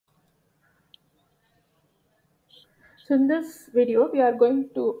So in this video, we are going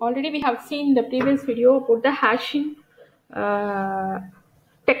to already we have seen the previous video about the hashing uh,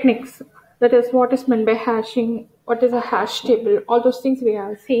 techniques. That is, what is meant by hashing, what is a hash table, all those things we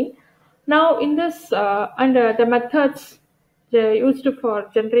have seen. Now in this under the methods used for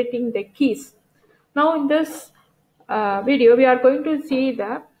generating the keys. Now in this video, we are going to see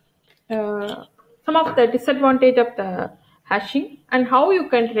the some of the disadvantage of the hashing and how you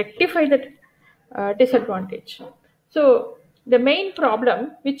can rectify that disadvantage. So the main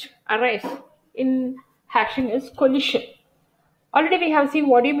problem which arises in hashing is collision. Already we have seen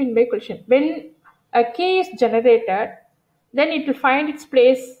what do you mean by collision. When a key is generated, then it will find its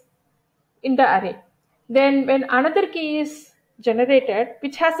place in the array. Then when another key is generated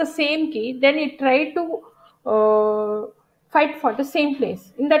which has the same key, then it try to fight for the same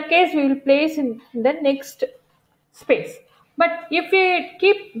place. In that case, we will place in the next space. But if we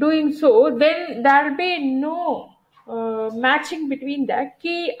keep doing so, then there will be no matching between the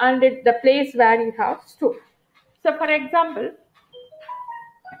key and the place where you have stored. So for example,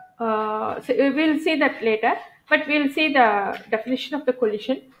 so we will see that later, but we will see the definition of the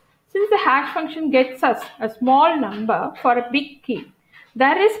collision. Since the hash function gets us a small number for a big key,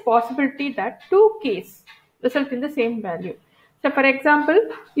 there is possibility that two keys result in the same value. So for example,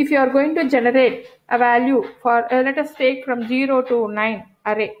 if you are going to generate a value for, let us take from 0 to 9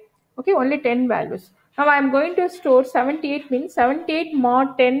 array, okay, only 10 values. Now I am going to store 78, means 78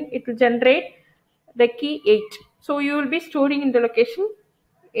 mod 10, it will generate the key 8. So you will be storing in the location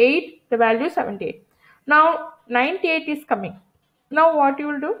 8, the value 78. Now 98 is coming. Now what you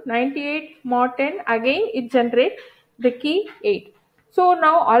will do? 98 mod 10, again it generate the key 8. So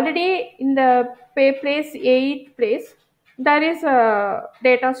now already in the place 8 place, there is a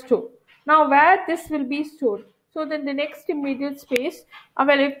data store. Now where this will be stored? So then the next immediate space,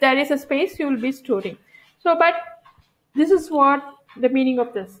 well, if there is a space, you will be storing. So but this is what the meaning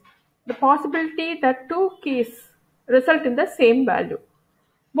of this. The possibility that two keys result in the same value.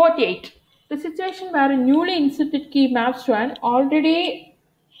 Both 8. The situation where a newly inserted key maps to an already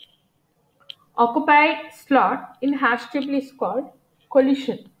occupied slot in hash table is called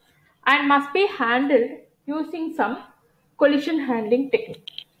collision and must be handled using some collision handling technique.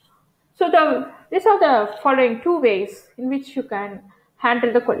 So these are the following two ways in which you can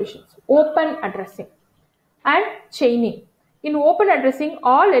handle the collisions: open addressing and chaining. In open addressing,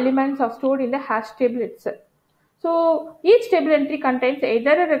 all elements are stored in the hash table itself. So each table entry contains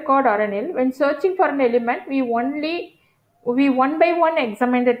either a record or a nil. When searching for an element, we one by one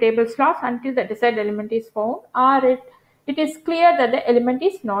examine the table slots until the desired element is found, or it is clear that the element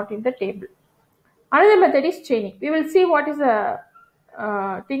is not in the table. Another method is chaining. We will see what is the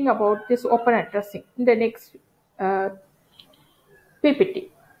thing about this open addressing in the next PPT.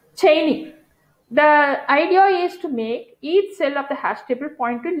 Chaining. The idea is to make each cell of the hash table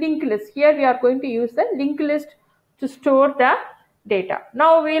point to linked list. Here we are going to use the linked list to store the data.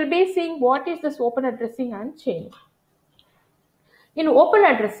 Now we will be seeing what is this open addressing and chaining. In open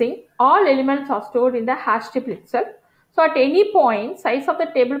addressing, all elements are stored in the hash table itself. So at any point, size of the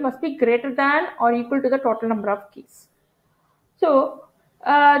table must be greater than or equal to the total number of keys. So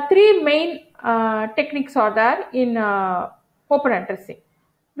three main techniques are there in open addressing.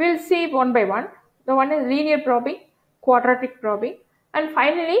 We'll see one by one. The one is linear probing, quadratic probing, and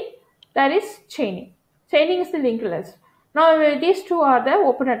finally there is chaining. Chaining is the linked list. Now these two are the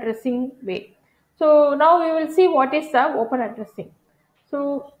open addressing way. So now we will see what is the open addressing.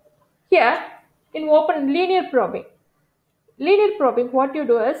 So here in open linear probing, what you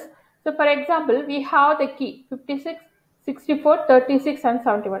do is, so for example, we have the key 56, 64, 36 and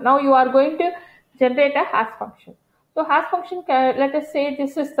 71. Now you are going to generate a hash function. So hash function, let us say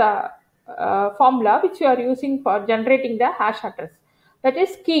this is the formula which you are using for generating the hash address. That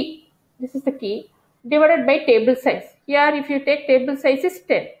is key, this is the key, divided by table size. Here if you take table size is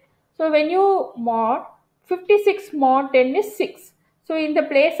 10. So when you mod 56 mod 10 is 6. So in the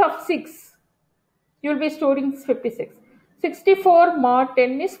place of 6, you will be storing 56. 64 mod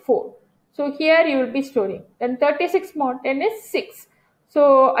 10 is 4. So here you will be storing. Then 36 mod 10 is 6.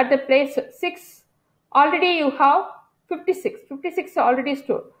 So at the place 6, already you have 56. 56 is already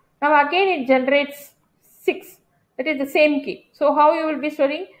stored. Now again it generates 6. That is the same key. So how you will be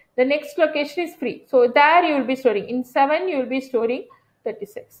storing? The next location is free. So there you will be storing. In 7 you will be storing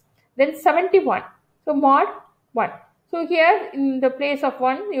 36. Then 71. So mod 1. So here in the place of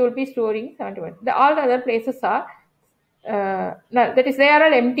 1 you will be storing 71. All the other places are null. That is, they are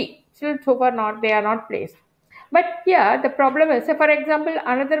all empty. Still so far they are not placed. But here the problem is, say for example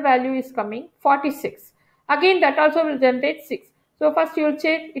another value is coming 46. Again that also will generate 6. So first you will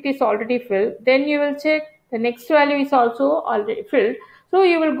check it is already filled. Then you will check the next value is also already filled, so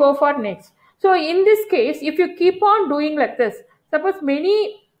you will go for next. So in this case, if you keep on doing like this, suppose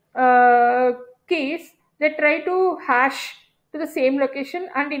many keys, they try to hash to the same location,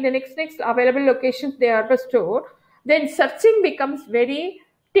 and in the next available locations they are stored, then searching becomes very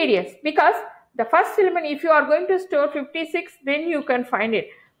tedious, because the first element, if you are going to store 56, then you can find it.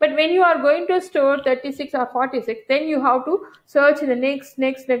 But when you are going to store 36 or 46, then you have to search the next.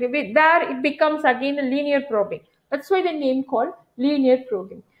 There it becomes again a linear probing. That's why the name called linear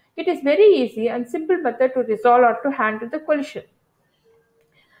probing. It is very easy and simple method to resolve or to handle the collision.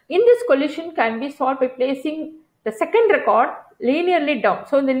 In this collision can be solved by placing the second record linearly down.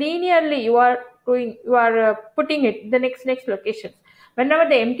 So the linearly you are putting it the next locations whenever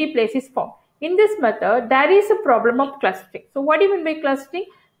the empty place is formed. In this method, there is a problem of clustering. So what do you mean by clustering?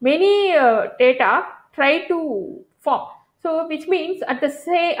 Many data try to form. So which means at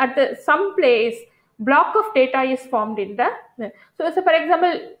some place block of data is formed in the. So for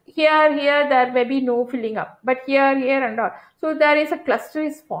example, here there may be no filling up, but here and all. So there is a cluster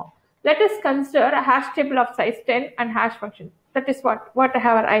is formed. Let us consider a hash table of size 10 and hash function. That is what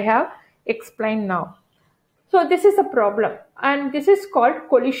I have explained now. So this is a problem, and this is called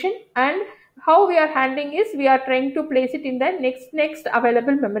collision, and how we are handling is we are trying to place it in the next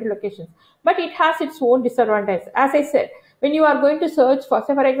available memory locations. But it has its own disadvantage. As I said, when you are going to search for,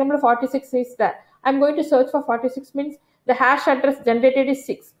 say for example, 46 is there. I'm going to search for 46 means the hash address generated is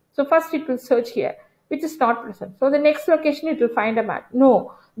 6. So first it will search here, which is not present. So the next location it will find a match.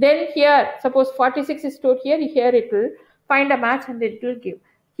 No. Then here, suppose 46 is stored here it will find a match and it will give.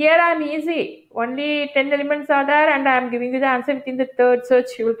 Here I am easy, only 10 elements are there and I am giving you the answer. Within the third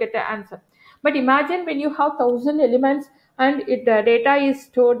search you will get the answer. But imagine when you have 1000 elements and the data is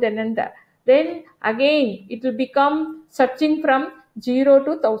stored then and there. Then again it will become searching from 0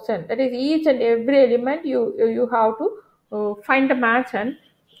 to 1000. That is, each and every element you have to find the match and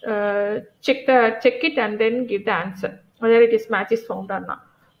check it and then give the answer whether it is match is found or not.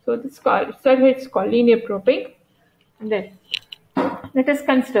 So it's called linear probing. And then let us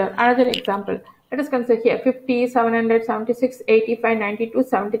consider another example. Let us consider here 50, 700, 76, 85, 92,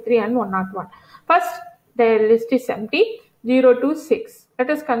 73 and 101. First, the list is empty, 0 to 6. Let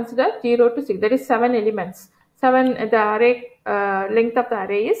us consider 0 to 6. There is 7 elements. 7, the array length of the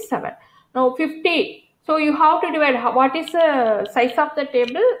array is 7. Now 50. So you have to divide. What is the size of the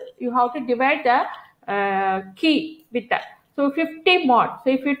table? You have to divide the key with that. So 50 mod.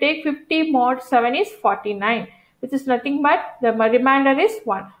 So if you take 50 mod 7 is 49. Which is nothing but the remainder is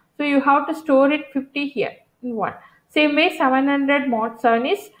 1. So you have to store it 50 here in 1. Same way 700 mod 7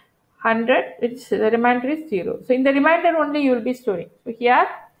 is 100, which the remainder is 0. So in the remainder only you will be storing. So here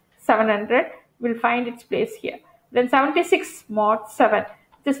 700 will find its place here. Then 76 mod 7,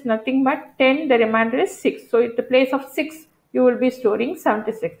 which is nothing but 10, the remainder is 6. So at the place of 6 you will be storing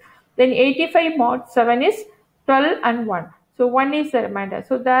 76. Then 85 mod 7 is 12 and 1. So 1 is the remainder.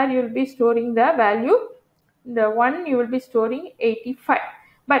 So there you will be storing the value. The 1 you will be storing 85,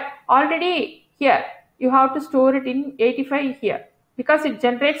 but already here you have to store it in 85 here because it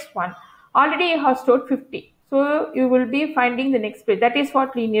generates 1. Already you have stored 50, so you will be finding the next place. That is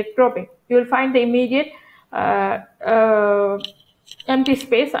what linear probing. You will find the immediate empty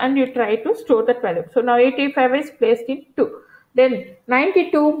space and you try to store that value. So now 85 is placed in 2. Then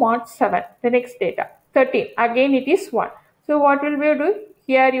 92 mod 7, the next data 13, again it is 1. So what will we do?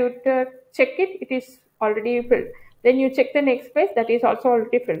 Here you check it is already filled. Then you check the next place, that is also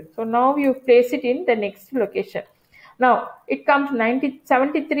already filled. So now you place it in the next location. Now it comes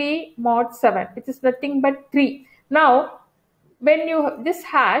 73 mod 7, which is nothing but 3. Now when this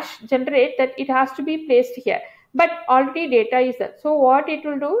hash generate that it has to be placed here, but already data is there. So what it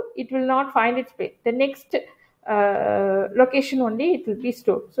will do? It will not find its place. The next location only it will be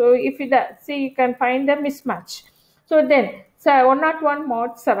stored. So if you see, you can find the mismatch. So then 101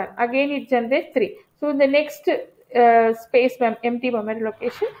 mod 7, again it generates 3. So in the next space empty memory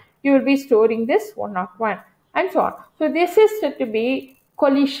location, you will be storing this 101 and so on. So this is said to be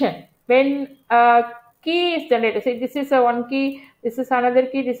collision. When a key is generated, say this is a one key, this is another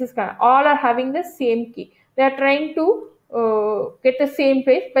key, this is all are having the same key. They are trying to get the same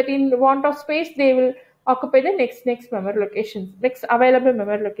place, but in want of space, they will occupy the next memory location, next available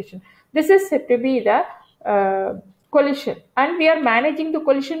memory location. This is said to be the collision, and we are managing the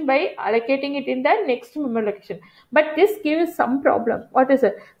collision by allocating it in the next memory location. But this gives some problem. What is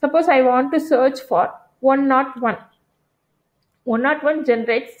it? Suppose I want to search for 101. 101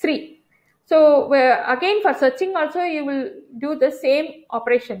 generates 3. So again for searching also you will do the same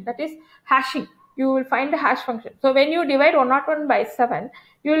operation, that is hashing. You will find the hash function. So when you divide 101 by 7,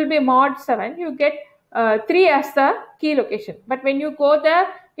 you will be mod 7. You get 3 as the key location, but when you go there,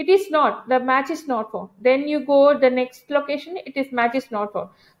 it is not, the match is not found. Then you go the next location, it is match is not found.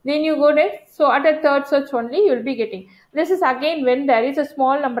 Then you go next, so at a third search only you will be getting. This is again when there is a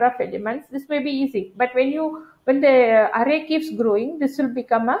small number of elements, this may be easy, but when the array keeps growing, this will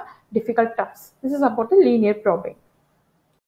become a difficult task. This is about the linear probing.